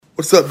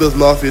What's up, Bills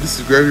Mafia? This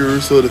is Gregory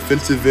Rousseau,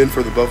 defensive end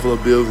for the Buffalo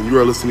Bills, and you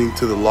are listening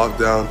to The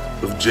Lockdown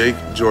with Jake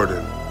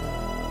Jordan.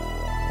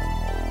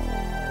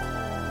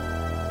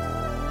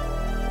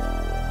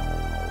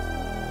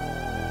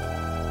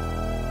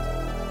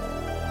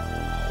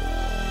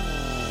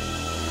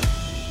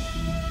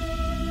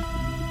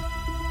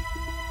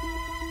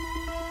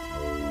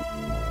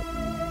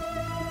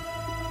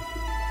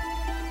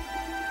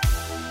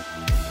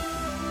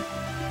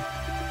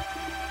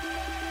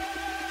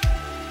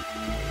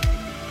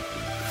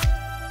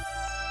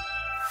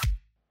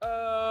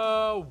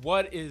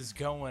 What is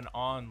going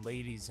on,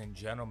 ladies and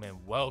gentlemen?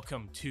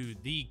 Welcome to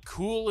the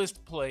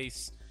coolest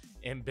place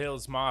in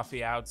Bills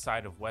Mafia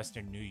outside of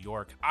Western New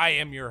York. I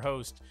am your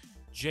host,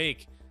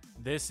 Jake.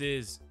 This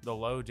is The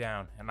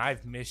Lowdown, and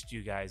I've missed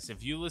you guys.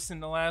 If you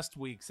listened to last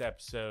week's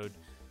episode,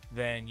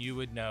 then you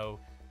would know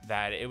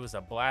that it was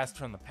a blast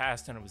from the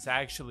past, and it was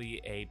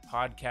actually a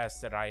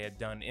podcast that I had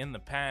done in the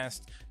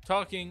past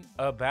talking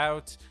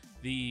about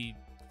the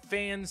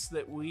fans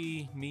that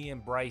me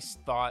and Bryce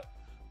thought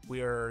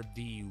we're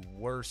the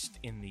worst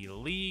in the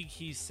league.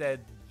 He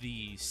said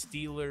the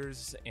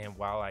Steelers, and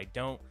while I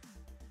don't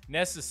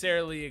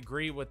necessarily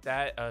agree with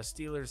that,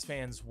 Steelers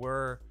fans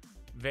were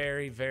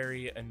very,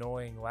 very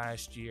annoying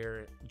last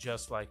year,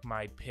 just like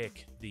my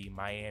pick, the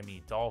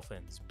Miami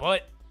Dolphins.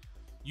 But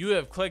you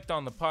have clicked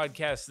on the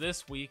podcast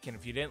this week, and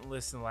if you didn't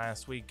listen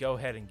last week, go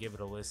ahead and give it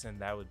a listen.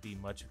 That would be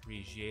much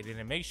appreciated.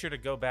 And make sure to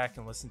go back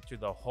and listen to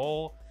the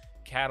whole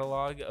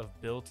catalog of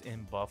Built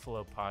in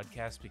Buffalo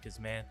podcasts, because,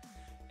 man,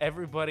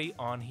 everybody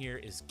on here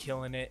is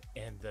killing it,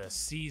 and the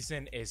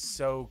season is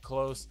so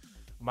close.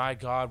 My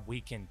God, we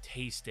can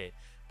taste it.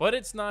 But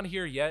it's not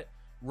here yet.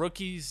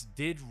 Rookies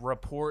did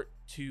report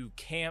to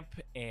camp,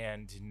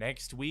 and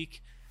next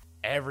week,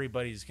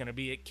 everybody's going to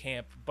be at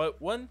camp.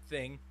 But one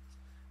thing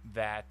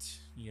that,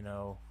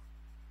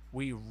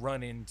 we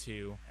run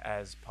into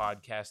as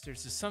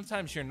podcasters is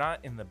sometimes you're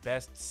not in the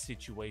best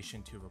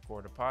situation to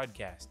record a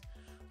podcast.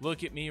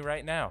 Look at me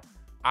right now.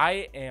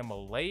 I am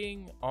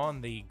laying on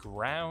the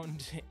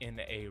ground in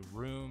a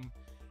room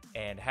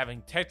and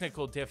having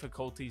technical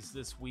difficulties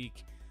this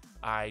week.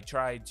 I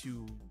tried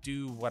to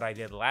do what I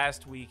did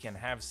last week and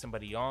have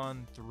somebody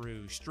on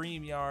through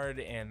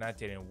StreamYard, and that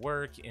didn't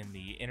work, and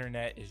the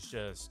internet is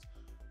just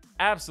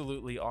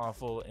absolutely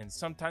awful. And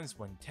sometimes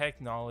when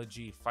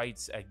technology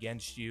fights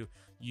against you,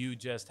 you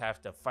just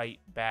have to fight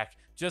back,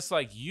 just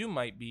like you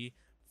might be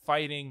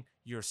fighting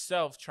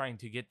yourself trying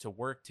to get to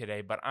work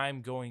today. But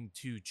I'm going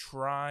to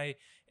try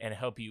and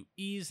help you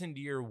ease into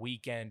your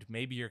weekend.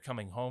 Maybe you're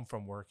coming home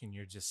from work and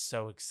you're just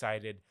so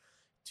excited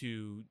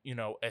to,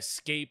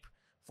 escape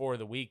for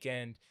the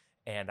weekend.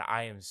 And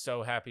I am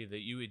so happy that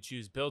you would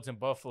choose Built in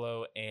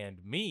Buffalo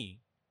and me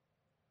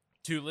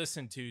to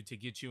listen to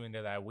get you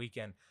into that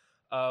weekend.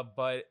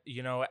 But,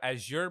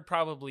 as you're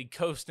probably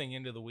coasting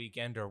into the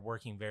weekend or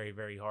working very,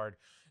 very hard,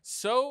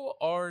 so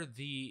are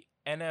the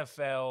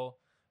NFL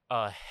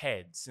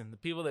heads and the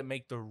people that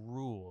make the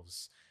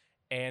rules.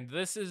 And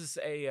this is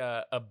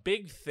a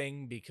big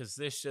thing because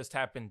this just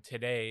happened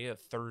today,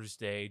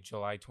 Thursday,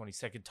 July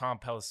 22nd. Tom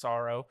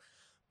Pelissero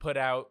put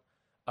out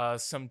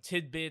some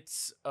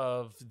tidbits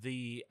of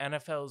the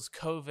NFL's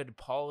COVID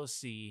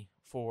policy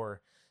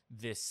for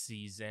this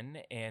season.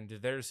 And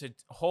there's a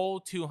whole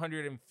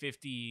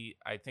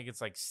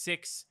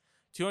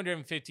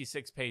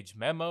 256 page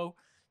memo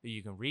that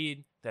you can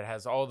read that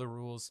has all the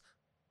rules.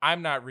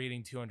 I'm not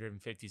reading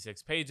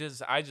 256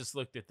 pages. I just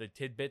looked at the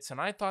tidbits, and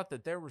I thought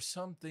that there were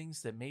some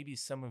things that maybe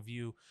some of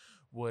you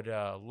would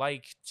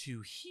like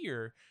to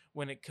hear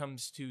when it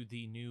comes to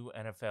the new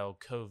NFL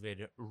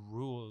COVID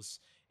rules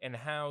and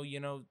how,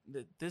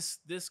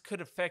 this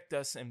could affect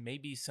us and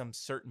maybe some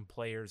certain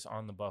players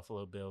on the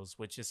Buffalo Bills,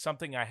 which is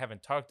something I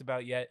haven't talked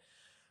about yet.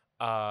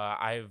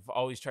 I've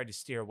always tried to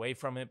steer away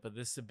from it, but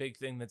this is a big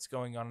thing that's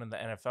going on in the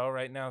NFL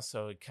right now,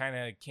 so it kind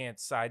of can't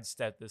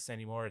sidestep this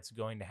anymore. It's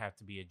going to have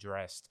to be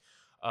addressed.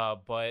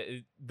 But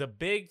the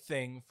big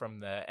thing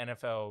from the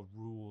NFL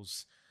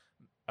rules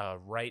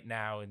right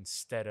now,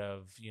 instead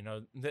of,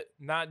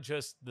 not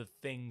just the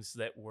things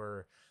that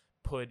were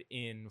put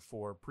in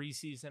for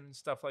preseason and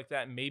stuff like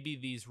that. Maybe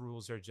these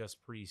rules are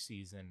just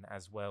preseason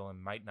as well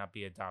and might not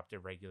be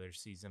adopted regular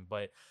season,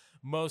 but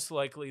most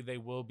likely they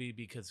will be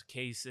because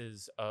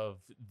cases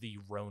of the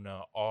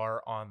Rona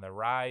are on the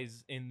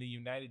rise in the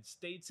United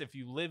States. If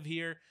you live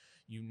here,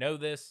 you know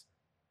this.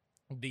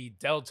 The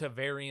Delta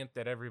variant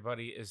that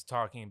everybody is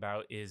talking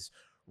about is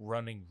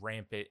running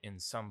rampant in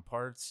some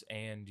parts,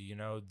 and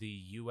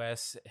the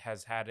US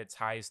has had its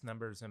highest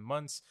numbers in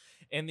months,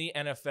 and the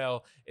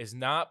NFL is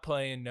not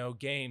playing no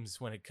games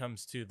when it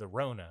comes to the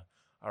Rona.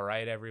 All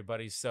right,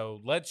 everybody, so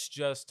let's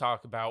just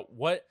talk about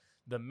what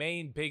the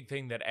main big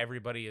thing that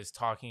everybody is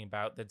talking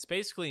about that's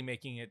basically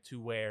making it to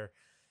where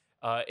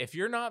if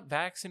you're not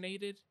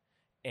vaccinated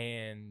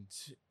and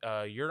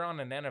you're on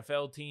an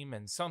NFL team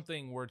and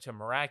something were to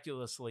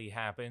miraculously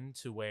happen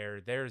to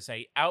where there's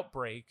a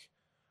outbreak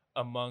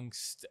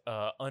amongst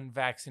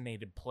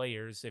unvaccinated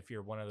players, if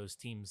you're one of those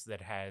teams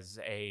that has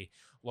a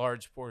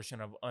large portion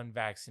of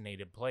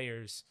unvaccinated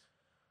players,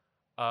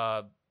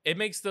 uh, it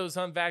makes those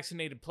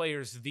unvaccinated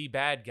players the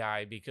bad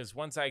guy, because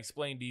once I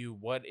explain to you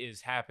what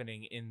is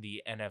happening in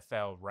the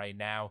NFL right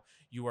now,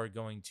 you are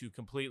going to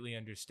completely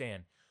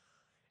understand.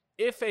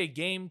 If a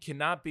game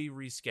cannot be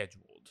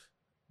rescheduled,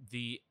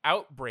 the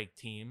outbreak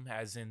team,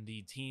 as in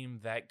the team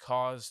that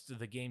caused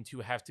the game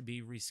to have to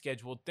be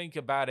rescheduled, think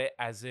about it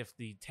as if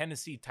the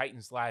Tennessee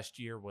Titans last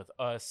year with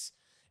us,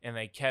 and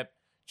they kept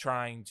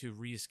trying to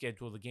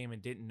reschedule the game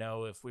and didn't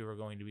know if we were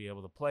going to be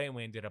able to play, and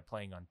we ended up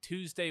playing on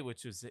Tuesday,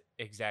 which was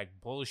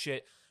exact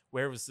bullshit.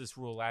 Where was this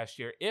rule last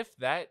year? If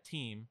that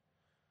team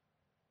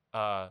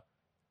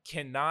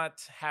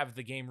cannot have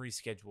the game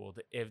rescheduled,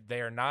 if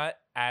they are not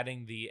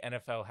adding, the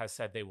NFL has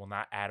said they will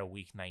not add a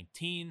week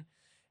 19,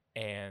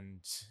 and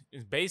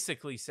is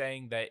basically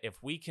saying that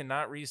if we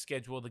cannot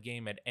reschedule the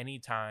game at any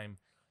time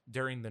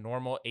during the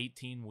normal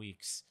 18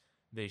 weeks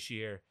this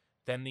year,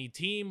 then the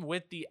team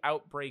with the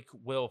outbreak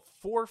will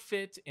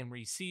forfeit and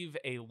receive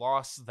a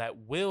loss that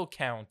will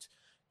count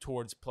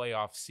towards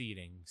playoff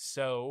seeding.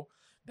 So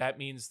that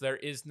means there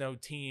is no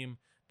team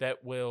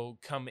that will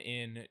come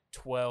in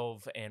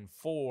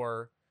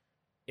 12-4.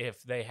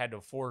 If they had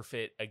to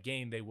forfeit a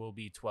game, they will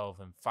be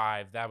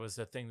 12-5. That was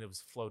the thing that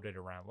was floated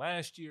around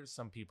last year.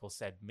 Some people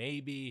said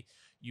maybe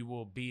you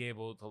will be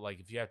able to,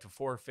 like, if you have to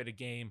forfeit a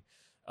game,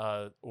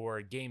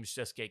 or games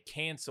just get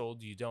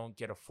canceled, you don't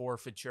get a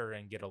forfeiture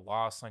and get a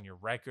loss on your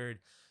record,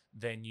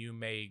 then you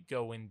may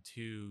go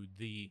into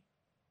the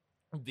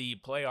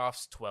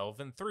playoffs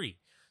 12-3,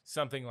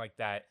 something like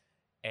that.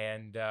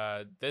 And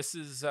this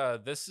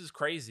is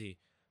crazy,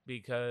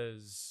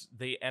 because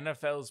the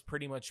NFL is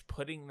pretty much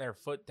putting their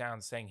foot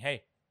down, saying,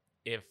 hey,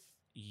 if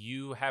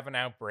you have an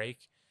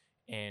outbreak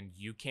and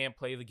you can't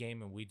play the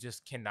game and we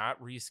just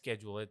cannot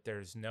reschedule it,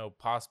 there's no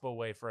possible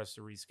way for us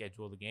to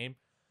reschedule the game,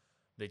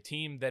 the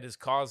team that is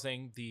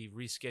causing the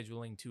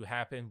rescheduling to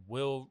happen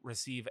will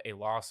receive a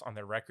loss on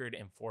their record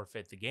and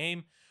forfeit the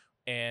game.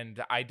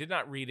 And I did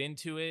not read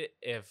into it.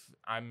 If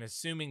I'm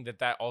assuming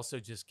that also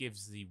just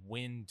gives the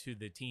win to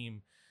the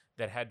team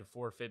that had to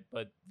forfeit.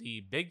 But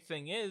the big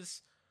thing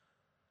is,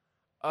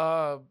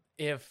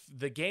 if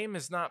the game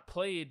is not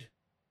played,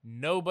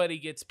 nobody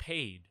gets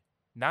paid.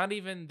 Not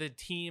even the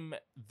team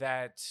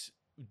that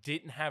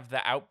didn't have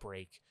the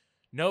outbreak.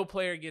 No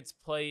player gets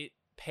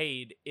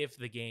paid if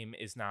the game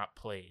is not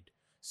played.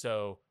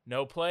 So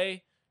no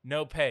play,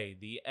 no pay.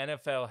 The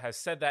NFL has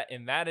said that,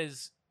 and that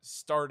is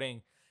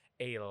starting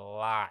a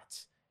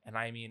lot, and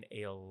I mean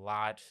a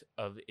lot,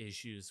 of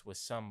issues with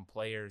some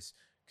players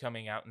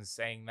coming out and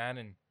saying that.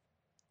 And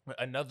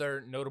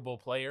another notable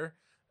player,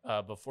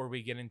 before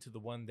we get into the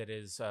one that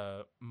is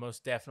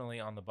most definitely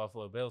on the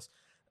Buffalo Bills,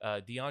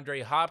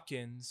 DeAndre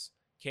Hopkins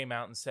came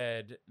out and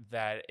said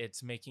that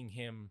it's making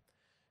him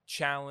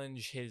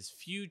challenge his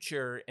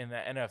future in the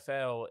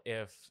NFL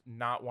if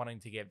not wanting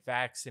to get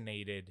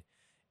vaccinated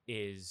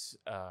is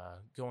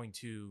going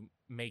to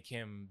make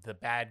him the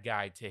bad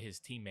guy to his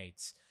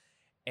teammates.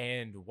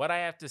 And what I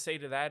have to say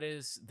to that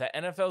is the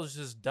NFL is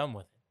just done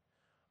with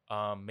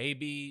it.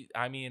 Maybe,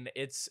 I mean,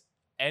 it's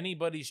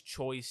anybody's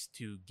choice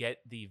to get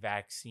the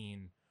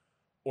vaccine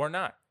or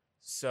not.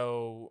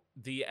 So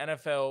the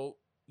NFL,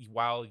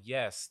 while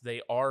yes,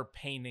 they are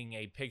painting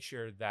a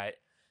picture that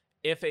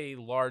if a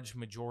large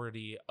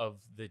majority of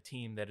the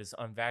team that is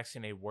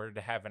unvaccinated were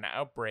to have an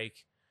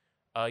outbreak,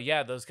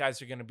 yeah, those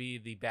guys are going to be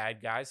the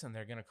bad guys and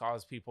they're going to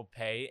cause people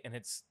pay. And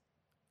it's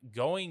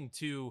going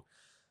to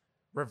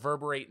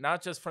reverberate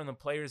not just from the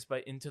players,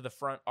 but into the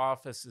front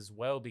office as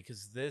well,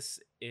 because this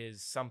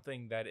is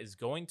something that is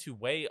going to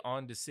weigh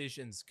on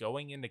decisions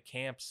going into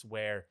camps,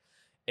 where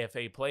if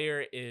a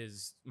player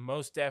is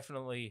most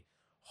definitely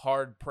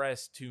hard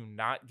pressed to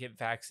not get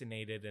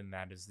vaccinated and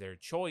that is their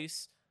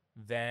choice,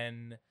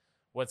 then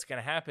what's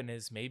going to happen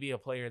is maybe a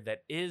player that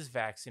is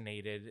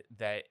vaccinated,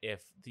 that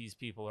if these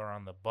people are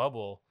on the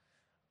bubble,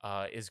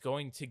 is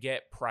going to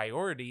get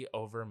priority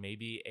over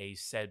maybe a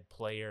said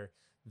player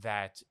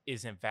that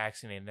isn't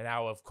vaccinated.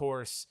 Now, of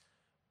course,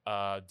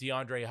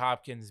 DeAndre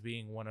Hopkins,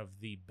 being one of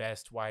the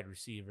best wide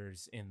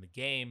receivers in the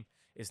game,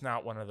 is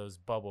not one of those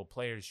bubble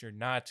players. You're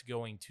not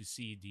going to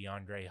see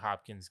DeAndre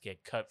Hopkins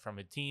get cut from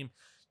a team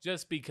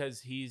just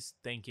because he's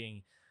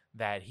thinking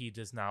that he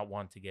does not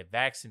want to get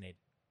vaccinated.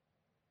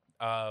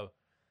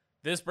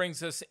 This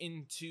brings us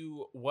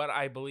into what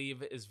I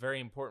believe is very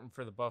important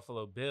for the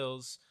Buffalo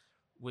Bills,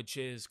 which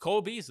is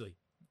Cole Beasley.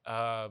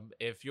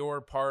 If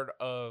you're part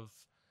of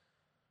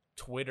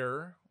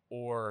Twitter,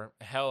 or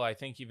hell, I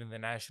think even the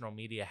national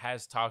media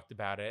has talked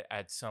about it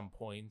at some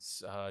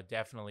points,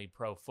 definitely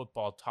Pro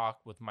Football Talk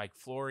with Mike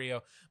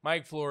Florio.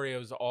 Mike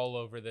Florio's all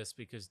over this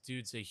because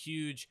dude's a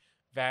huge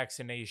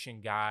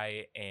vaccination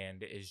guy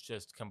and is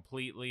just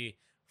completely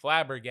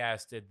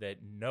flabbergasted that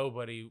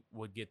nobody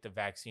would get the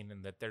vaccine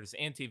and that there's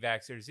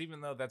anti-vaxxers,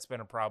 even though that's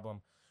been a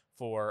problem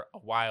for a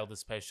while,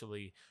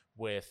 especially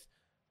with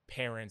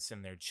parents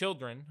and their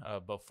children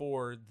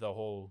before the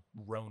whole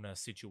Rona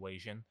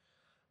situation.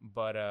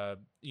 But,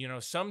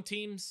 some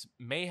teams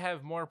may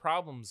have more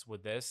problems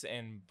with this.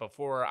 And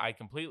before I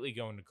completely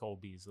go into Cole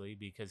Beasley,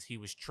 because he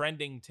was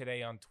trending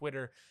today on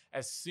Twitter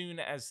as soon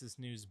as this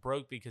news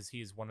broke, because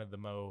he is one of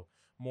the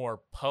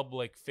more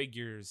public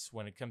figures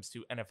when it comes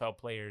to NFL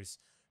players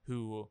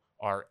who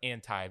are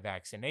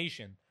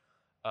anti-vaccination.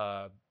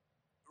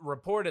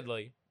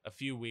 Reportedly, a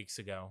few weeks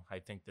ago, I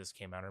think this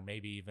came out, or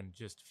maybe even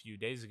just a few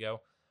days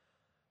ago,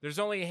 there's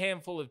only a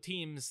handful of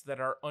teams that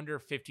are under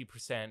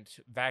 50%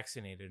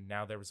 vaccinated.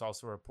 Now, there was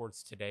also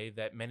reports today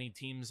that many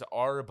teams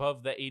are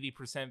above the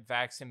 80%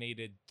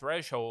 vaccinated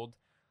threshold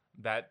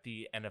that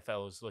the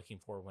NFL is looking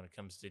for when it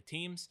comes to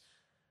teams.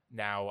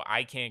 Now,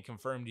 I can't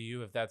confirm to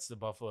you if that's the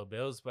Buffalo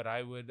Bills, but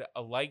I would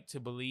like to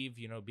believe,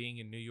 being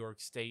in New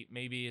York State,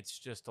 maybe it's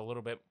just a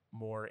little bit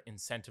more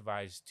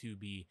incentivized to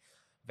be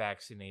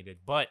vaccinated.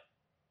 But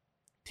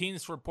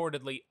teams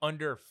reportedly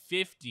under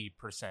 50%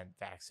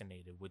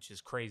 vaccinated, which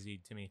is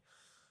crazy to me.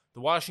 The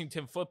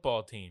Washington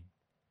football team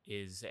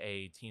is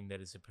a team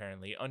that is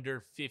apparently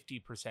under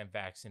 50%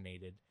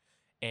 vaccinated,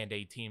 and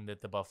a team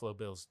that the Buffalo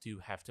Bills do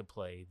have to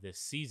play this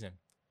season.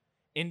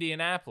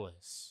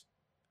 Indianapolis,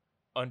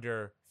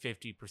 under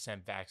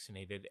 50%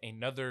 vaccinated,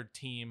 another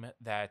team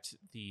that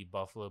the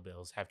Buffalo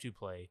Bills have to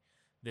play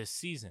this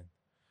season.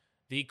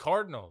 The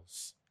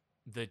Cardinals,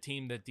 the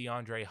team that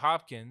DeAndre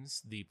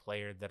Hopkins, the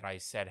player that I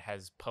said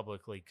has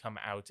publicly come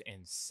out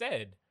and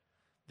said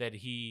that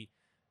he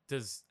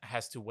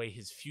has to weigh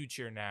his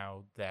future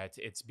now, that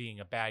it's being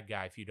a bad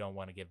guy if you don't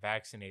want to get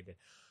vaccinated.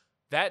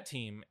 That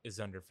team is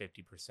under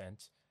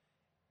 50%.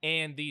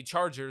 And the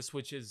Chargers,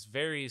 which is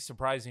very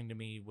surprising to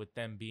me with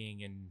them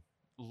being in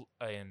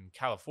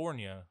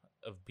California,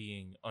 of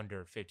being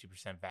under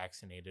 50%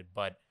 vaccinated,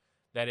 but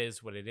that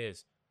is what it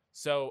is.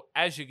 So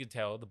as you can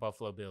tell, the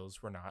Buffalo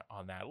Bills were not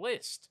on that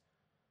list.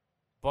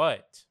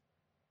 But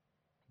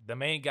the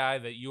main guy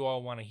that you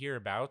all want to hear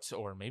about,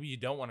 or maybe you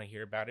don't want to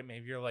hear about it,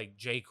 maybe you're like,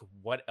 Jake,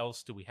 what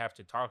else do we have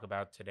to talk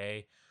about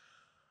today?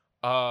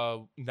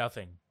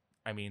 Nothing.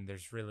 I mean,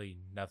 there's really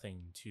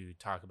nothing to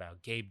talk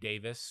about. Gabe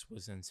Davis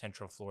was in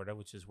Central Florida,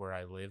 which is where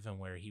I live and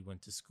where he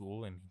went to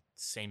school, and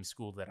same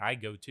school that I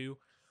go to,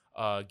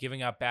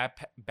 giving out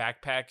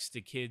backpacks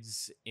to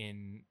kids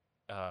in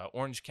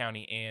Orange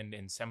County and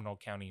in Seminole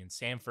County in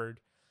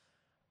Sanford.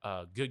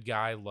 Good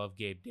guy, love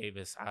Gabe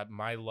Davis.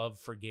 My love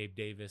for Gabe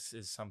Davis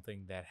is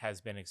something that has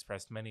been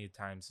expressed many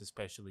times,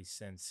 especially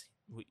since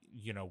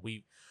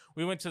we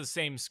went to the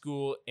same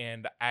school,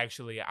 and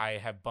actually I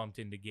have bumped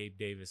into Gabe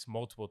Davis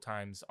multiple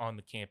times on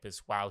the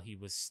campus while he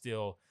was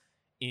still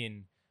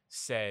in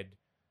said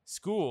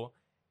school.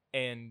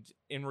 And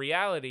in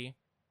reality,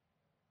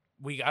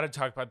 we got to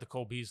talk about the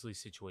Cole Beasley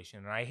situation.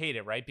 And I hate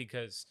it, right?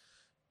 Because,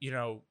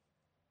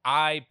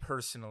 I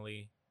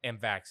personally am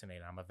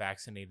vaccinated. I'm a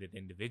vaccinated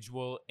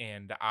individual,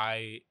 and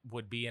I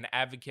would be an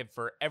advocate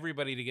for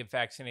everybody to get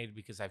vaccinated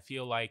because I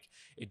feel like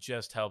it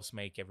just helps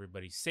make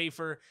everybody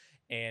safer.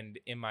 And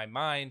in my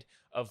mind,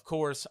 of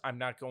course, I'm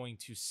not going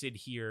to sit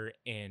here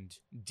and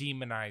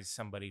demonize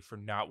somebody for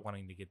not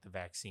wanting to get the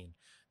vaccine.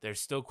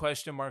 There's still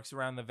question marks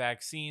around the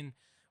vaccine.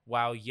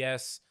 While,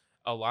 yes,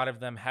 a lot of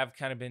them have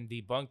kind of been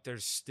debunked,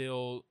 there's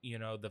still,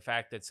 the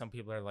fact that some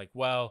people are like,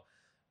 well,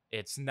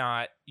 it's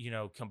not,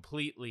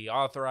 completely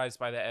authorized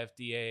by the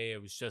FDA.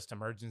 It was just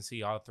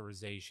emergency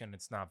authorization.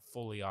 It's not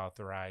fully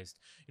authorized.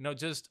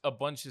 Just a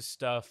bunch of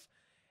stuff.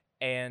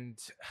 And,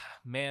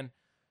 man,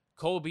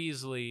 Cole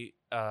Beasley,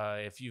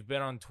 if you've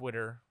been on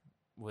Twitter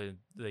with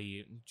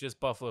the just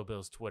Buffalo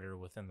Bills Twitter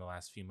within the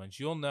last few months,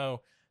 you'll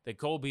know that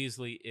Cole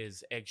Beasley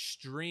is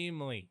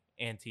extremely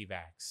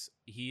anti-vax.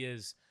 He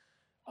is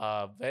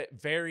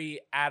very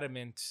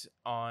adamant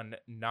on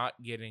not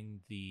getting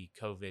the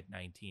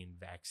COVID-19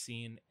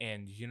 vaccine.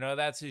 And,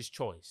 that's his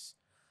choice.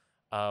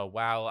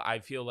 While I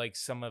feel like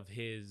some of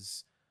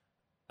his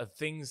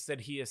things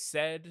that he has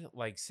said,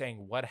 like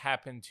saying what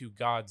happened to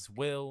God's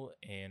will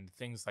and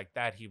things like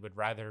that, he would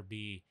rather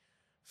be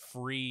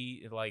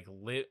free, like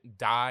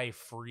die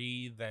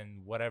free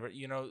than whatever,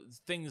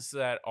 things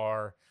that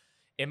are,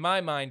 in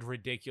my mind,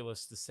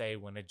 ridiculous to say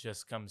when it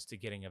just comes to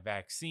getting a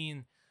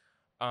vaccine.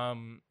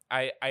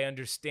 I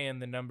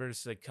understand the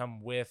numbers that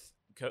come with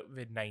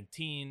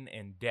COVID-19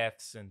 and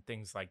deaths and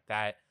things like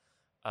that.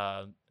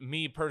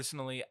 Me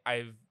personally,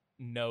 I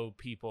know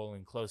people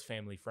and close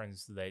family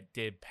friends that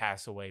did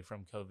pass away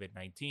from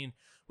COVID-19,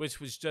 which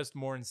was just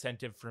more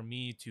incentive for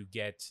me to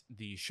get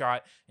the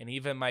shot. And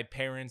even my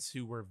parents,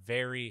 who were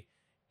very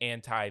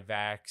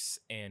anti-vax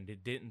and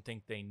didn't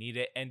think they need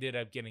it, ended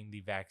up getting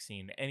the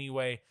vaccine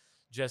anyway,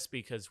 just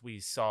because we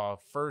saw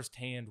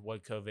firsthand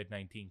what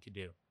COVID-19 could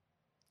do.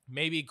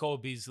 Maybe Cole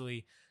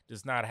Beasley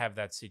does not have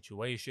that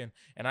situation,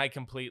 and I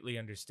completely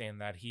understand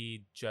that.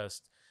 He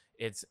just,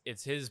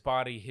 it's his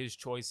body, his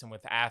choice, and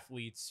with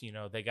athletes,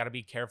 they got to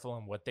be careful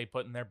in what they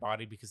put in their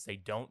body because they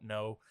don't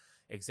know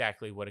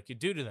exactly what it could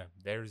do to them.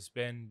 There's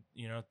been,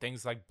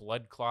 things like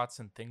blood clots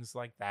and things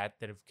like that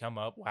have come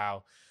up.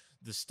 While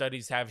the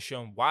studies have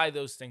shown why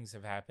those things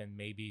have happened,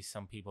 maybe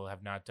some people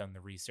have not done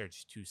the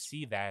research to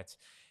see that.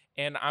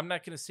 And I'm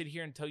not going to sit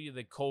here and tell you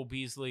that Cole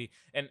Beasley,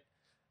 and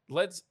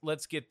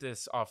let's get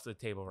this off the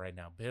table right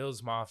now.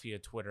 Bills Mafia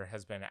Twitter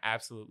has been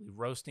absolutely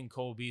roasting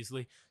Cole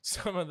Beasley.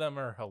 Some of them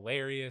are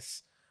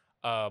hilarious,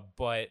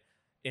 but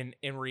in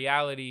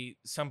reality,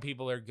 some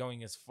people are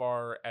going as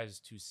far as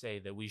to say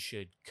that we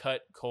should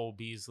cut Cole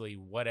Beasley,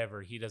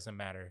 whatever, he doesn't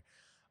matter.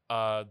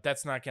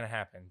 That's not going to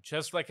happen.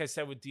 Just like I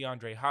said with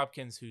DeAndre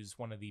Hopkins, who's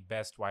one of the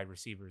best wide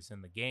receivers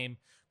in the game,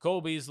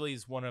 Cole Beasley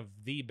is one of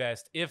the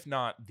best, if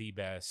not the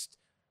best,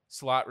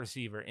 slot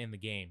receiver in the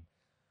game.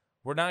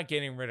 We're not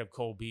getting rid of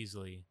Cole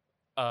Beasley.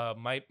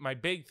 My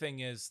big thing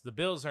is the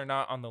Bills are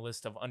not on the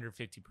list of under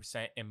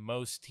 50%, and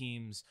most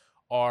teams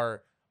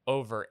are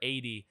over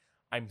 80.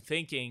 I'm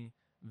thinking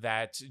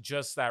that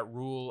just that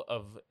rule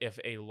of if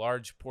a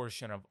large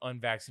portion of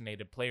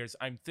unvaccinated players,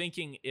 I'm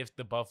thinking if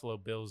the Buffalo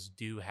Bills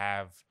do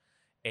have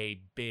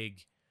a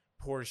big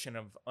portion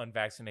of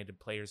unvaccinated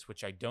players,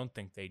 which I don't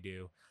think they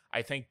do,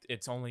 I think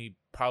it's only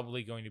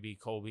probably going to be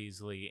Cole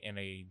Beasley and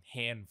a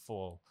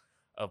handful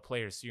of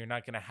players. So you're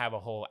not going to have a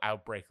whole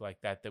outbreak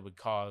like that would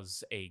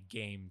cause a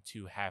game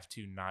to have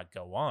to not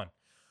go on.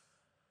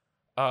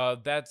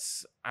 I'm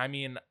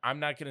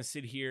not going to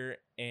sit here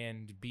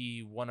and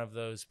be one of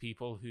those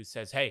people who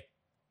says, hey,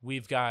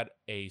 we've got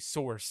a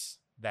source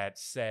that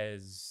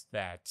says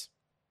that,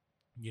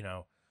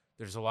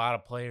 there's a lot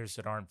of players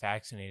that aren't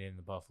vaccinated in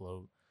the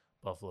Buffalo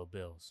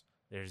Bills.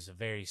 There's a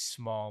very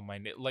small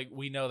minded,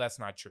 we know that's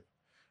not true,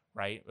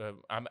 right?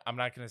 I'm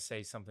not going to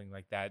say something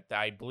like that.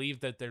 I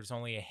believe that there's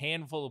only a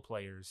handful of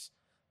players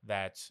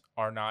that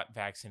are not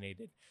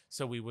vaccinated,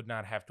 so we would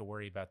not have to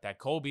worry about that.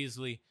 Cole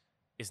Beasley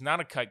is not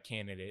a cut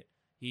candidate.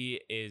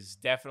 He is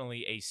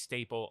definitely a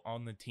staple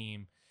on the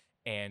team,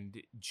 and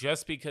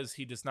just because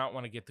he does not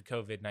want to get the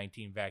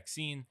COVID-19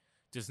 vaccine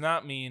does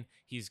not mean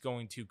he's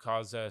going to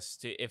cause us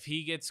to, if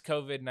he gets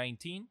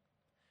COVID-19,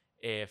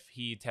 if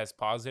he tests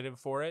positive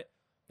for it,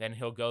 then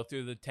he'll go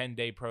through the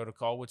 10-day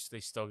protocol, which they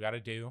still got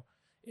to do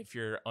if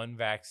you're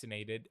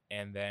unvaccinated,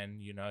 and then,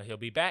 he'll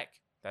be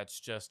back. That's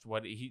just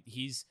what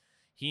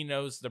he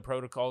knows the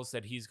protocols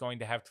that he's going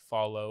to have to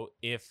follow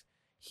if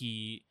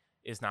he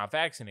is not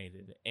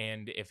vaccinated.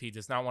 And if he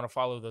does not want to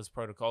follow those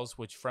protocols,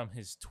 which from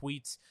his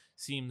tweets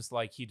seems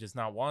like he does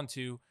not want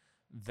to,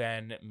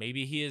 then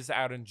maybe he is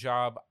out on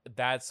job.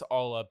 That's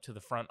all up to the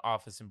front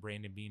office and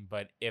Brandon Beane.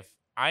 But if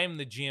I am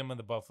the GM of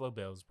the Buffalo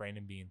Bills,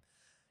 Brandon Beane,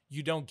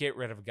 you don't get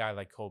rid of a guy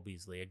like Cole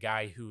Beasley, a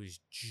guy who is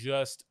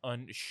just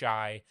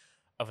shy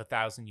of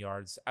 1,000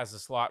 yards as a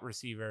slot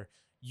receiver.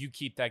 You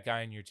keep that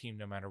guy on your team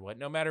no matter what.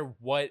 No matter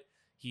what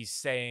he's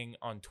saying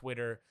on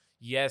Twitter.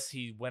 Yes,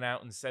 he went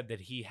out and said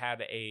that he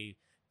had a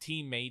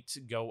teammate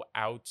go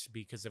out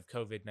because of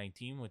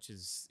COVID-19, which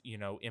is,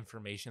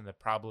 information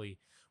that probably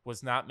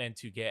was not meant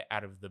to get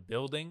out of the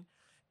building.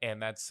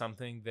 And that's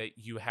something that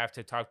you have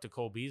to talk to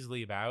Cole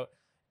Beasley about,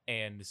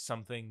 and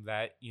something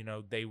that,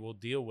 they will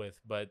deal with.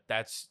 But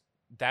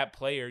that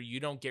player, you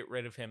don't get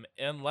rid of him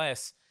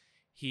unless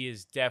he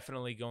is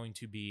definitely going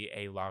to be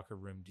a locker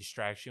room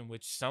distraction,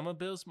 which some of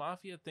Bills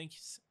Mafia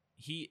thinks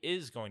he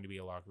is going to be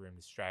a locker room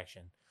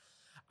distraction.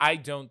 I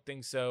don't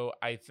think so.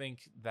 I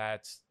think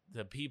that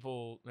the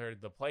people or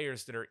the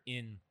players that are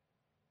in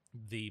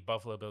the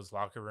Buffalo Bills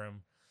locker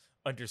room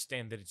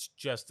understand that it's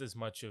just as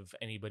much of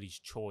anybody's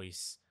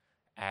choice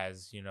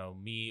as,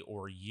 me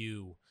or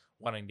you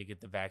wanting to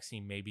get the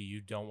vaccine. Maybe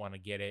you don't want to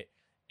get it,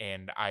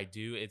 and I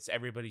do. It's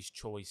everybody's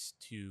choice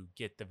to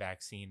get the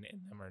vaccine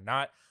in them or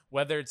not,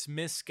 whether it's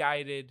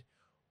misguided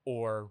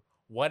or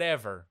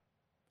whatever.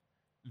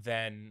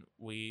 Then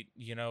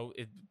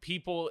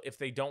people, if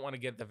they don't want to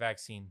get the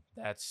vaccine,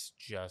 that's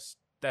just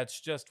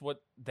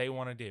what they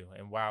want to do.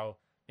 And while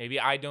maybe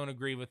I don't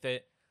agree with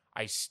it,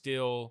 I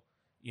still,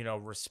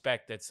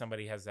 respect that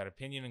somebody has that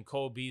opinion. And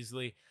Cole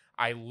Beasley,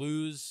 I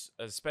lose,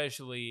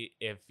 especially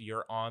if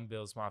you're on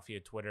Bills Mafia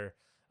Twitter.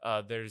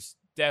 There's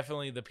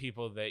definitely the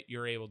people that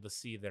you're able to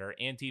see that are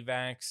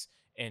anti-vax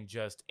and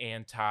just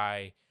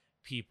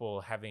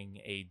anti-people having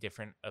a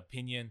different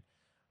opinion.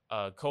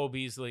 Cole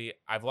Beasley,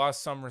 I've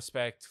lost some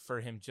respect for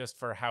him just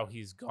for how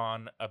he's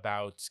gone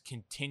about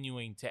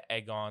continuing to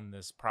egg on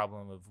this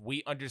problem of,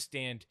 we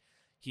understand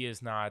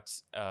he's not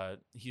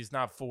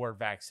for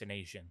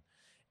vaccination.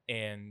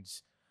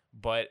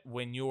 But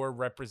when you're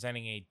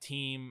representing a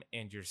team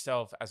and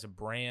yourself as a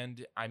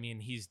brand, I mean,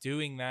 he's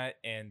doing that,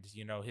 and,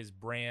 his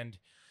brand,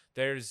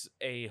 there's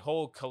a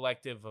whole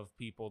collective of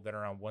people that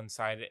are on one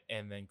side,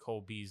 and then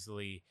Cole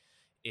Beasley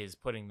is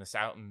putting this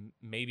out, and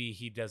maybe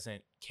he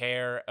doesn't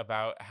care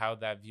about how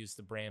that views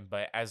the brand,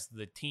 but as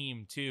the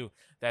team too,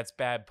 that's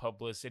bad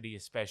publicity,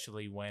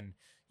 especially when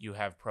you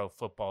have Pro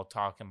Football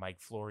Talk and Mike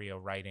Florio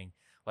writing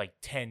like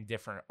 10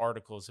 different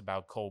articles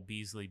about Cole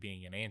Beasley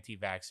being an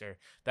anti-vaxxer.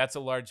 That's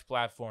a large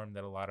platform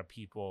that a lot of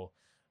people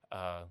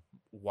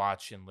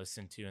watch and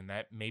listen to, and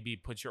that maybe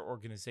puts your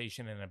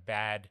organization in a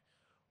bad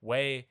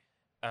way.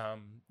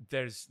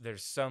 There's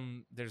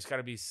got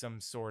to be some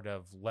sort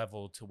of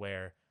level to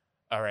where,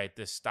 all right,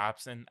 this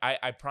stops. And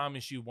I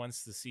promise you,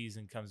 once the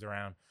season comes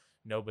around,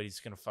 nobody's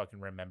going to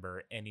fucking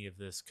remember any of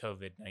this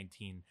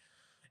COVID-19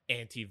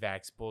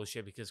 anti-vax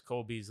bullshit, because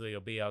Cole Beasley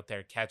will be out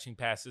there catching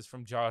passes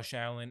from Josh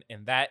Allen,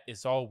 and that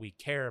is all we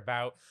care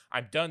about.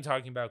 I'm done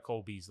talking about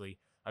Cole Beasley.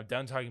 I'm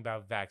done talking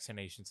about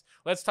vaccinations.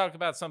 Let's talk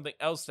about something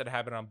else that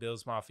happened on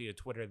Bills Mafia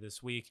Twitter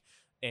this week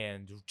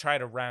and try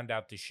to round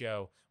out the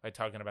show by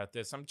talking about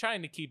this. I'm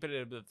trying to keep it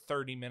at about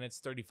 30 minutes,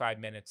 35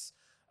 minutes,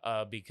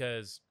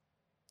 because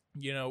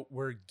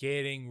we're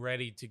getting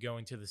ready to go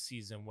into the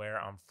season where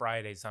on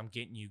Fridays I'm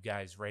getting you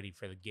guys ready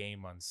for the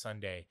game on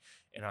Sunday,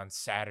 and on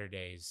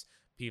Saturdays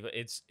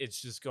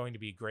it's just going to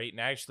be great. And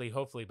actually,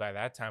 hopefully by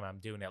that time I'm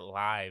doing it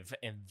live,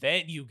 and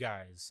then you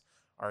guys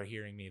are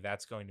hearing me.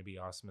 That's going to be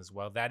awesome as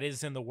well. That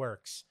is in the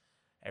works,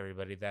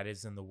 everybody. That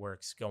is in the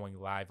works, going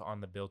live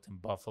on the Built in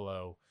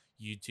Buffalo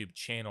YouTube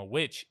channel,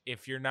 which,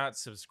 if you're not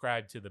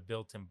subscribed to the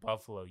Built in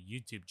Buffalo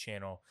YouTube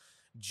channel,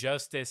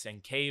 Justice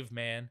and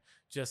Caveman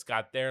just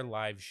got their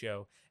live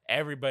show.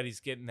 Everybody's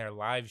getting their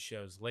live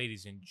shows,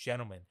 ladies and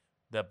gentlemen.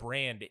 The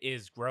brand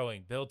is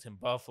growing. Built in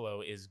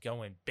Buffalo is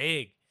going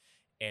big,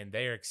 and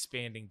they're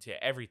expanding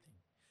to everything.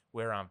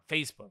 We're on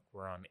Facebook.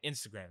 We're on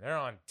Instagram. They're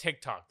on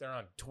TikTok. They're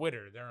on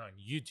Twitter. They're on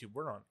YouTube.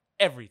 We're on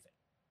everything,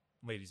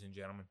 ladies and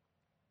gentlemen.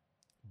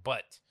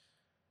 But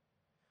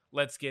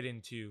let's get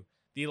into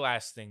the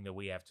last thing that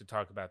we have to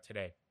talk about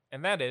today,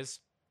 and that is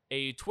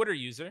a Twitter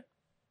user.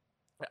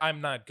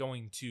 I'm not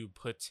going to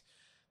put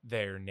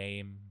their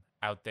name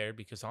out there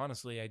because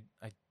honestly,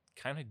 I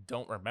kind of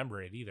don't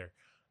remember it either.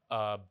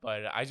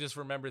 But I just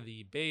remember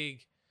the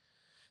big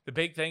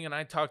thing, and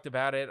I talked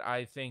about it,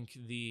 I think,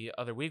 the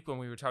other week when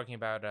we were talking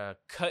about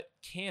cut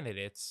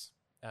candidates.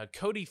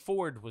 Cody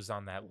Ford was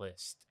on that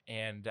list,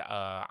 and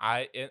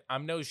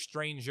I'm no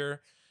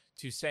stranger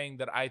to saying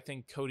that I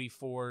think Cody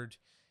Ford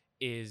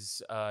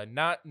is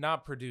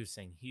not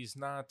producing. He's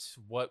not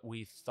what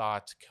we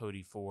thought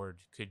Cody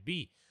Ford could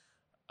be.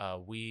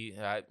 We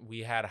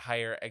had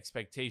higher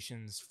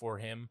expectations for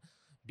him,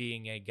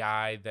 being a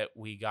guy that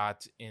we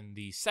got in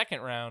the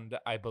second round,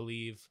 I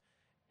believe,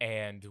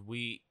 and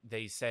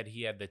they said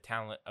he had the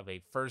talent of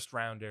a first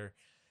rounder.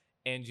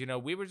 And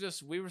we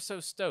were so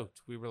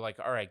stoked. We were like,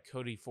 all right,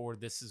 Cody Ford,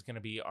 this is going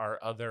to be our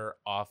other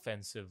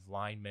offensive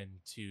lineman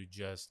to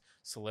just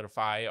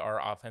solidify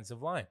our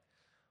offensive line,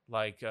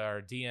 like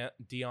our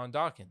Dion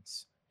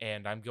Dawkins.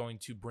 And I'm going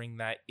to bring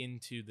that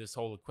into this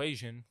whole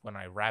equation when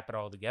I wrap it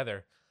all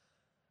together.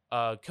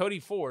 Cody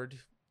Ford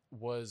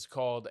was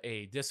called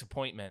a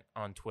disappointment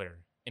on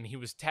Twitter, and he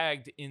was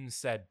tagged in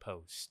said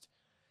post.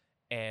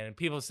 And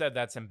people said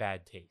that's in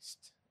bad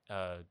taste,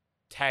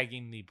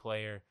 tagging the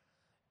player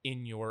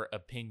in your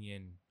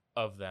opinion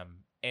of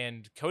them.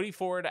 And Cody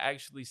Ford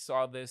actually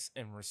saw this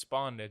and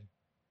responded,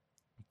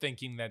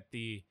 thinking that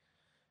the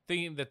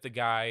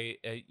guy,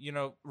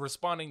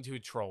 responding to a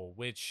troll,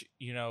 which,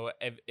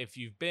 if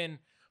you've been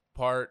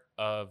part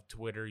of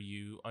Twitter,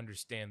 you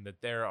understand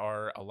that there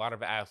are a lot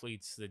of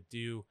athletes that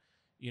do,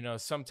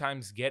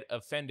 sometimes get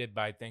offended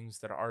by things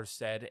that are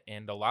said.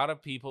 And a lot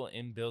of people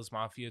in Bills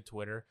Mafia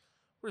Twitter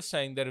were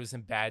saying that it was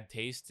in bad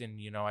taste. And,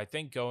 I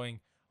think going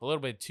a little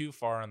bit too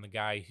far on the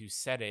guy who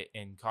said it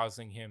and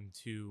causing him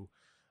to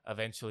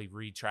eventually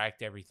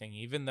retract everything,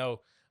 even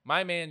though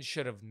my man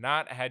should have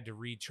not had to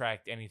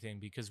retract anything,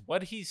 because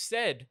what he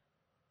said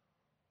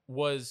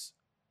was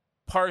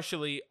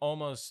partially,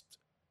 almost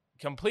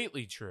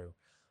completely true.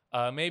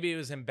 Maybe it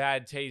was in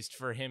bad taste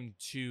for him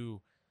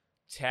to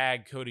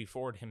tag Cody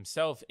Ford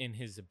himself in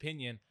his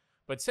opinion,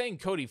 but saying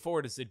Cody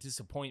Ford is a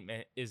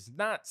disappointment is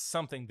not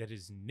something that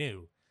is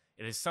new.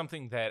 It is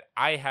something that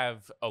I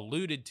have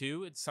alluded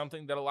to. It's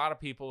something that a lot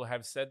of people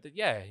have said that,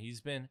 yeah, he's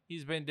been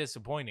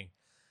disappointing.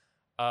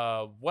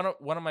 One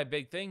of my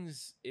big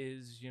things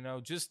is,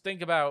 just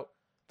think about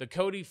the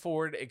Cody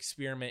Ford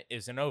experiment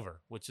isn't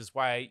over, which is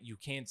why you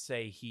can't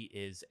say he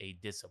is a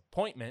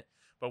disappointment.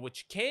 But what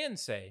you can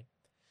say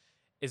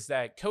is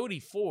that Cody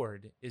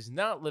Ford is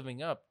not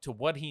living up to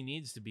what he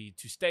needs to be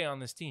to stay on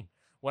this team.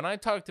 When I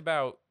talked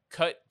about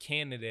cut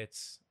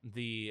candidates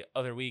the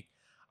other week,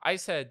 I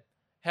said,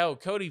 hell,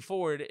 Cody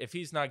Ford, if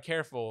he's not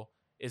careful,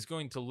 is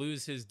going to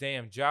lose his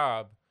damn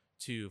job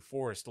to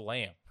Forrest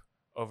Lamp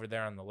over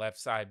there on the left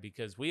side,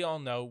 because we all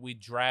know we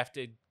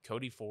drafted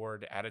Cody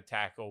Ford at a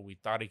tackle. We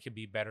thought he could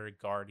be better at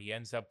guard. He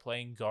ends up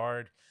playing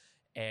guard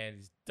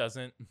and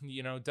doesn't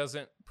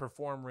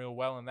perform real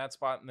well in that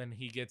spot. And then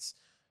he gets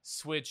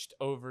switched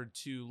over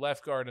to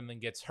left guard and then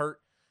gets hurt,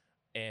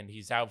 and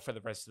he's out for the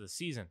rest of the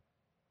season.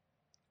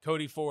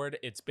 Cody Ford,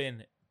 it's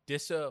been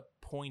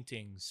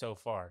disappointing so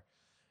far.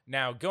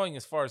 Now, going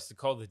as far as to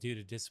call the dude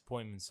a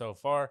disappointment so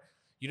far,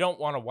 you don't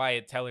want a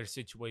Wyatt Teller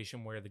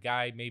situation where the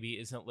guy maybe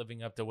isn't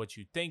living up to what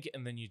you think,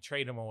 and then you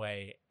trade him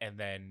away, and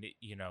then,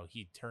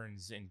 he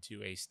turns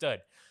into a stud.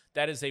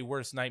 That is a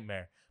worst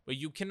nightmare. But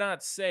you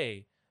cannot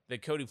say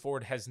that Cody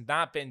Ford has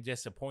not been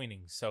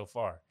disappointing so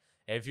far.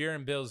 If you're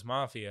in Bills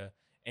Mafia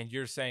and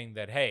you're saying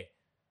that, hey,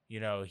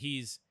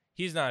 he's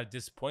not a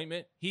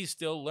disappointment, he's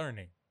still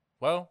learning.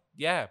 Well,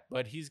 yeah,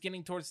 but he's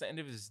getting towards the end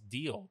of his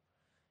deal,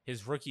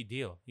 his rookie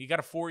deal. He got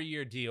a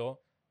 4-year deal,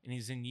 and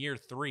he's in year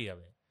 3 of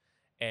it.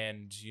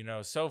 And,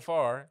 so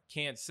far,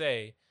 can't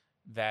say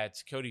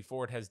that Cody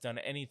Ford has done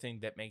anything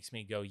that makes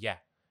me go, yeah,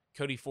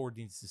 Cody Ford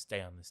needs to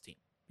stay on this team,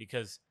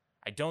 because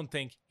I don't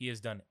think he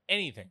has done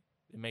anything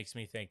that makes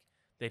me think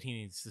that he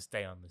needs to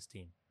stay on this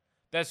team.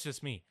 That's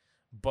just me.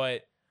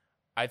 But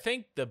I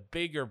think the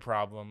bigger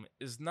problem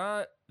is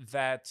not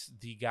that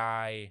the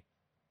guy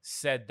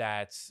said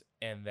that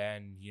and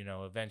then,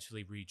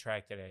 eventually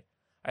retracted it.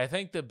 I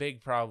think the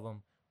big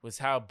problem was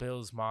how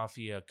Bills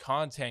Mafia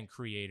content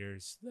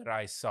creators that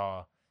I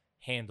saw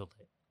handled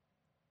it.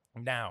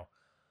 Now,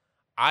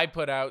 I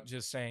put out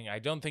just saying I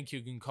don't think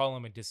you can call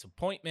him a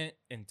disappointment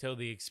until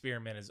the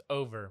experiment is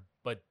over,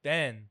 but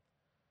then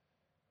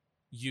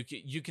you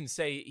can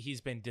say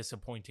he's been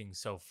disappointing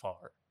so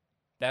far.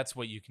 That's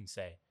what you can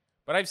say.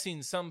 But I've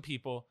seen some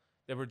people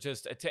that were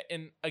just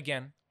and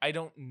again, I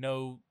don't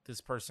know this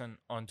person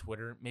on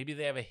Twitter. Maybe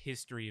they have a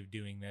history of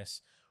doing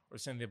this or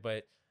something,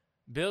 but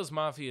Bills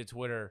Mafia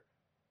Twitter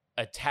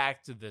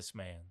attacked this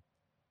man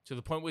to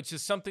the point, which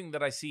is something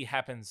that I see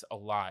happens a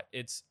lot.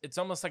 It's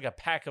almost like a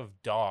pack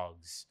of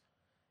dogs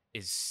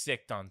is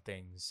sicked on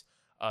things,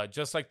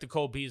 just like the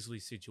Cole Beasley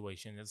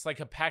situation. It's like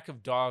a pack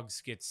of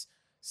dogs gets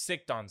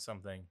sicked on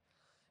something,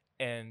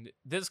 and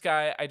this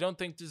guy I don't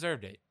think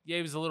deserved it. Yeah,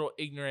 he was a little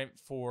ignorant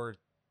for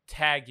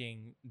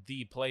tagging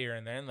the player,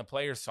 and then the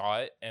player saw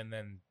it, and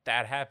then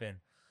that happened.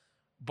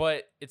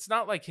 But it's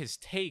not like his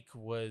take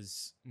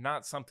was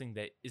not something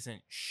that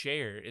isn't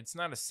shared. It's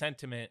not a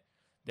sentiment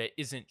that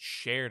isn't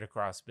shared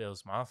across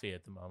Bills Mafia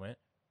at the moment.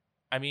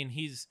 I mean,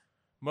 he's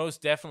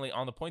most definitely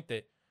on the point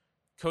that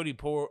Cody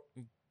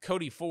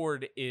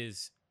Ford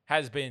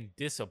has been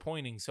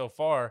disappointing so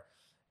far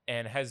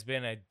and has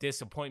been a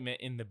disappointment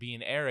in the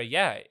Beane era.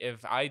 Yeah,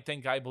 I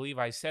believe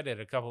I said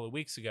it a couple of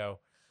weeks ago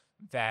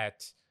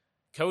that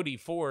Cody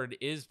Ford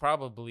is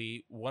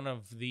probably one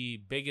of the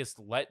biggest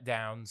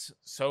letdowns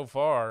so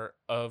far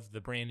of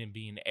the Brandon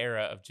Beane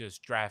era of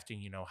just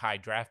drafting, high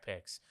draft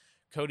picks.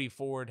 Cody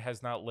Ford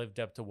has not lived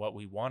up to what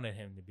we wanted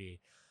him to be.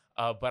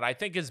 But I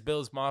think as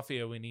Bills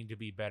Mafia, we need to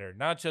be better,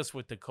 not just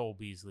with the Cole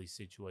Beasley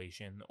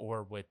situation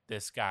or with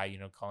this guy,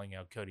 calling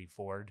out Cody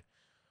Ford.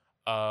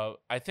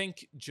 I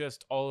think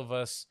just all of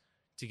us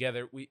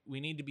together, we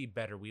need to be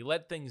better. We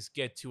let things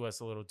get to us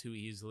a little too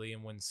easily.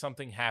 And when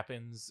something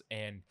happens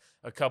and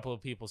a couple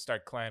of people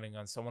start clowning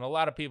on someone, a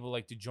lot of people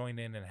like to join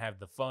in and have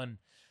the fun.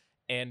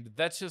 And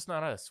that's just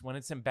not us. When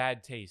it's in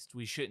bad taste,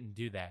 we shouldn't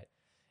do that.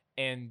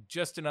 And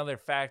just another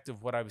fact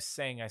of what I was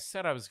saying, I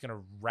said I was going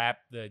to wrap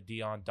the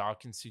Dion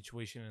Dawkins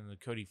situation and the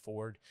Cody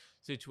Ford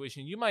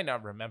situation. You might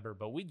not remember,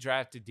 but we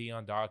drafted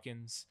Dion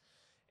Dawkins.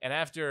 And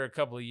after a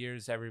couple of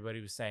years, everybody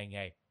was saying,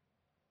 hey,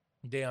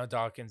 Dion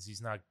Dawkins, he's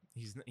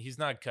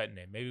not cutting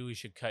it. Maybe we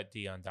should cut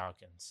Dion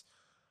Dawkins.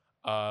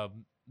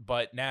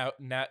 But now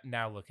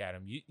look at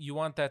him. You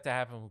want that to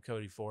happen with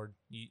Cody Ford.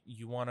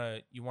 You want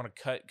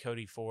to cut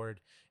Cody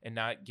Ford and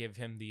not give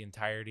him the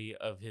entirety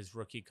of his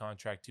rookie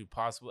contract to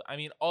possibly. I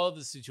mean, all of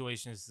the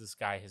situations this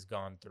guy has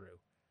gone through,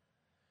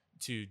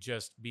 to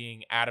just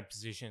being out of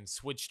position,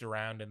 switched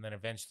around, and then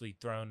eventually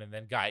thrown and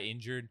then got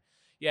injured.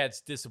 Yeah,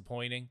 it's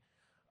disappointing.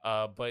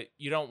 But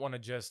you don't want to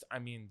just,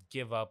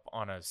 give up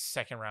on a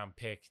second round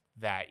pick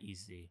that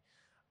easy.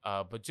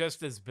 But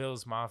just as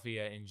Bills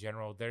Mafia in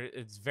general,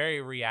 it's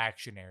very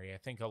reactionary. I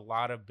think a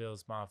lot of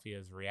Bills Mafia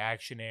is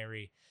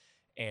reactionary,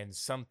 and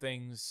some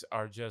things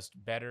are just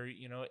better,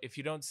 if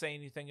you don't say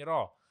anything at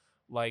all.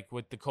 Like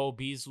with the Cole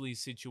Beasley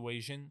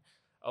situation,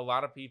 a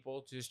lot of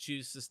people just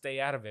choose to stay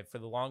out of it. For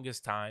the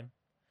longest time,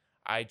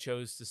 I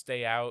chose to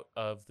stay out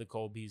of the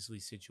Cole Beasley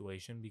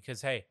situation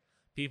because, hey,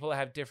 people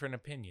have different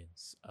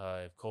opinions.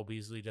 If Cole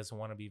Beasley doesn't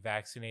want to be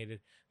vaccinated,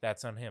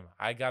 that's on him.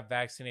 I got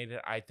vaccinated.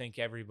 I think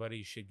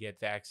everybody should get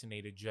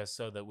vaccinated just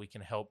so that we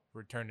can help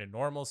return to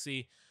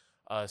normalcy.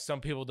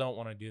 Some people don't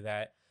want to do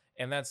that,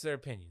 and that's their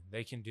opinion.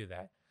 They can do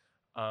that.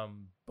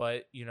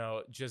 But,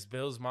 just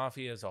Bills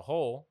Mafia as a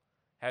whole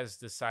has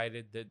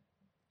decided that,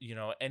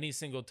 any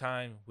single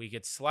time we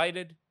get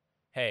slighted,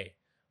 hey,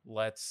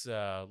 let's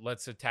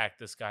attack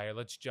this guy, or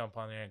let's jump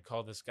on there and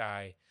call this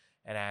guy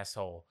an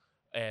asshole.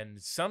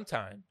 And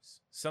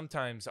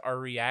sometimes our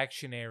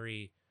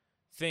reactionary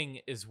thing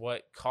is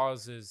what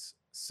causes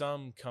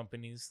some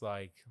companies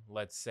like,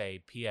 let's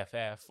say,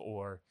 PFF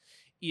or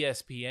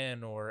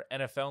ESPN or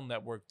NFL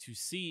Network to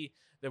see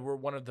that we're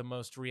one of the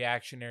most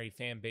reactionary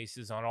fan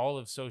bases on all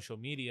of social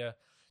media,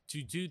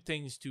 to do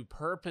things to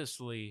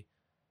purposely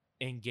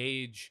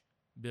engage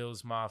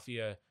Bills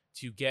Mafia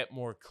to get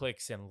more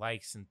clicks and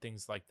likes and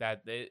things like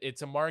that.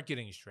 It's a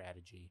marketing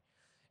strategy.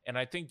 And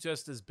I think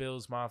just as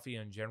Bills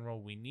Mafia in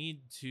general, we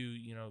need to,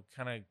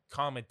 kind of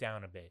calm it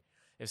down a bit.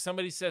 If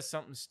somebody says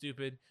something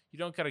stupid, you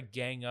don't got to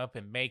gang up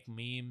and make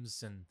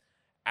memes, and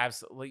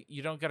absolutely,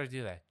 you don't got to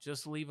do that.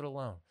 Just leave it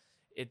alone.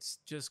 It's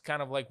just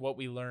kind of like what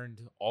we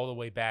learned all the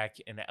way back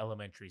in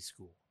elementary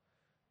school.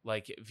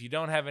 Like, if you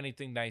don't have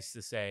anything nice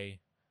to say,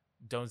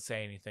 don't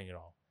say anything at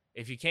all.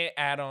 If you can't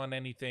add on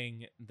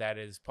anything that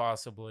is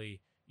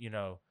possibly,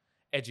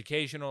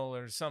 educational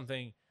or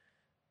something,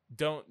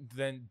 don't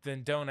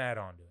add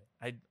on to it.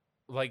 I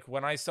like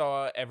when I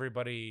saw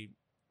everybody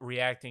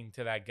reacting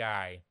to that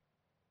guy,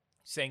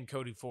 saying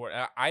Cody Ford.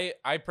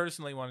 I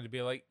personally wanted to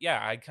be like, yeah,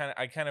 I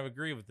kind of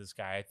agree with this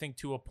guy. I think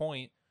to a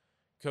point,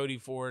 Cody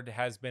Ford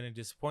has been a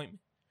disappointment.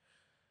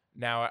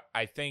 Now,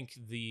 I think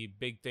the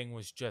big thing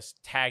was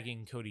just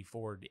tagging Cody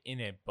Ford in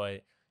it,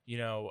 but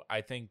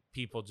I think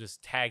people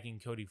just tagging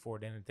Cody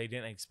Ford in it, they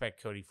didn't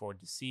expect Cody Ford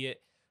to see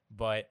it,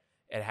 but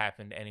it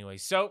happened anyway.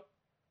 So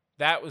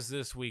that was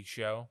this week's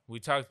show. We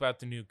talked about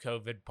the new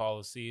COVID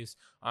policies.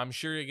 I'm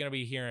sure you're going to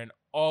be hearing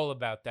all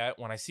about that.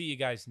 When I see you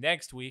guys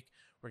next week,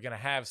 we're going to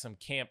have some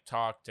camp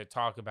talk to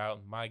talk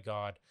about. My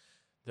God,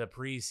 the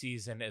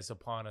preseason is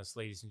upon us,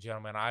 ladies and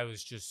gentlemen. I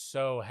was just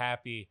so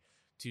happy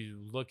to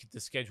look at the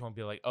schedule and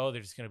be like, oh,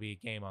 there's going to be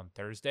a game on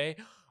Thursday.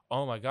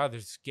 Oh my God,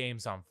 there's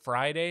games on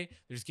Friday.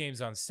 There's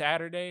games on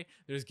Saturday.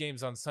 There's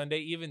games on Sunday.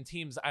 Even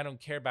teams I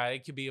don't care about.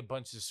 It could be a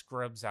bunch of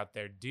scrubs out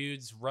there,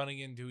 dudes running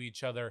into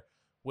each other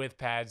with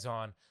pads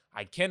on.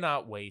 I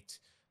cannot wait.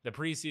 The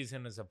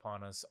preseason is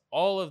upon us.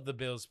 All of the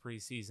Bills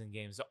preseason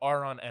games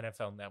are on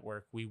NFL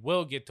Network. We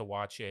will get to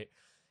watch it.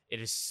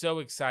 It is so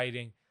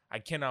exciting. I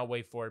cannot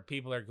wait for it.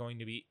 People are going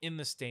to be in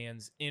the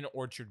stands in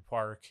Orchard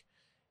Park.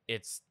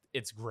 It's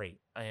great,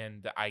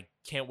 and I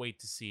can't wait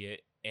to see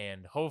it.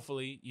 And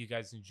hopefully you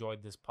guys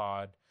enjoyed this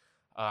pod.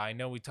 I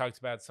know we talked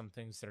about some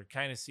things that are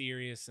kind of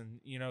serious, and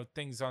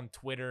things on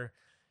Twitter.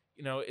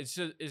 It's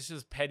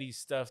just petty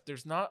stuff.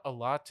 There's not a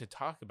lot to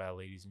talk about,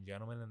 ladies and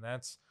gentlemen, and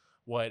that's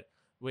what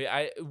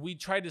we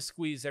tried to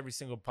squeeze every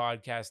single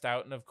podcast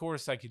out. And of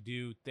course, I could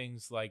do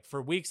things like,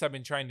 for weeks I've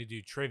been trying to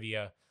do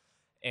trivia,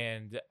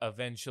 and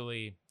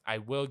eventually I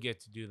will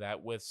get to do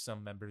that with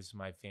some members of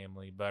my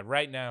family. But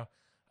right now,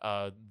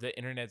 the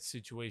internet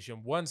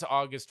situation, once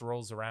August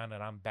rolls around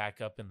and I'm back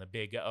up in the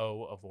big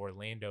O of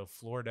Orlando,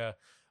 Florida,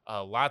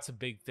 lots of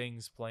big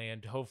things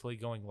planned, hopefully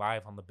going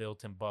live on the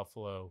Built in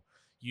Buffalo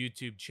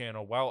YouTube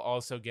channel, while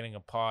also getting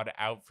a pod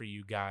out for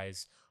you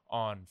guys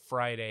on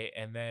Friday.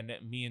 And then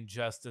me and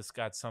Justice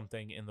got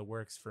something in the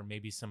works for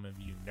maybe some of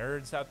you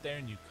nerds out there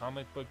and you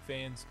comic book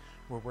fans.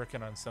 We're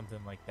working on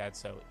something like that.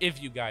 So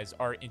if you guys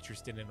are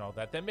interested in all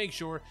that, then make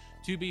sure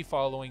to be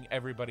following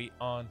everybody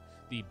on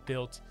the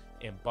Built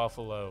in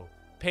Buffalo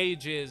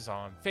pages,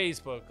 on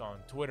Facebook, on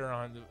Twitter,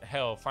 on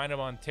hell, find them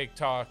on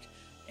TikTok,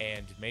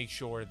 and make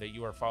sure that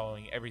you are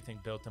following everything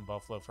Built in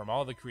Buffalo, from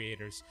all the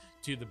creators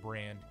to the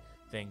brand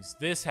things.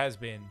 This has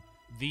been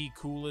the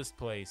coolest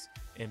place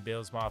in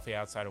Bills Mafia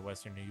outside of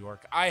Western New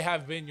York. I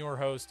have been your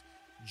host,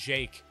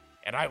 Jake,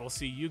 and I will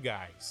see you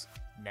guys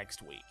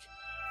next week.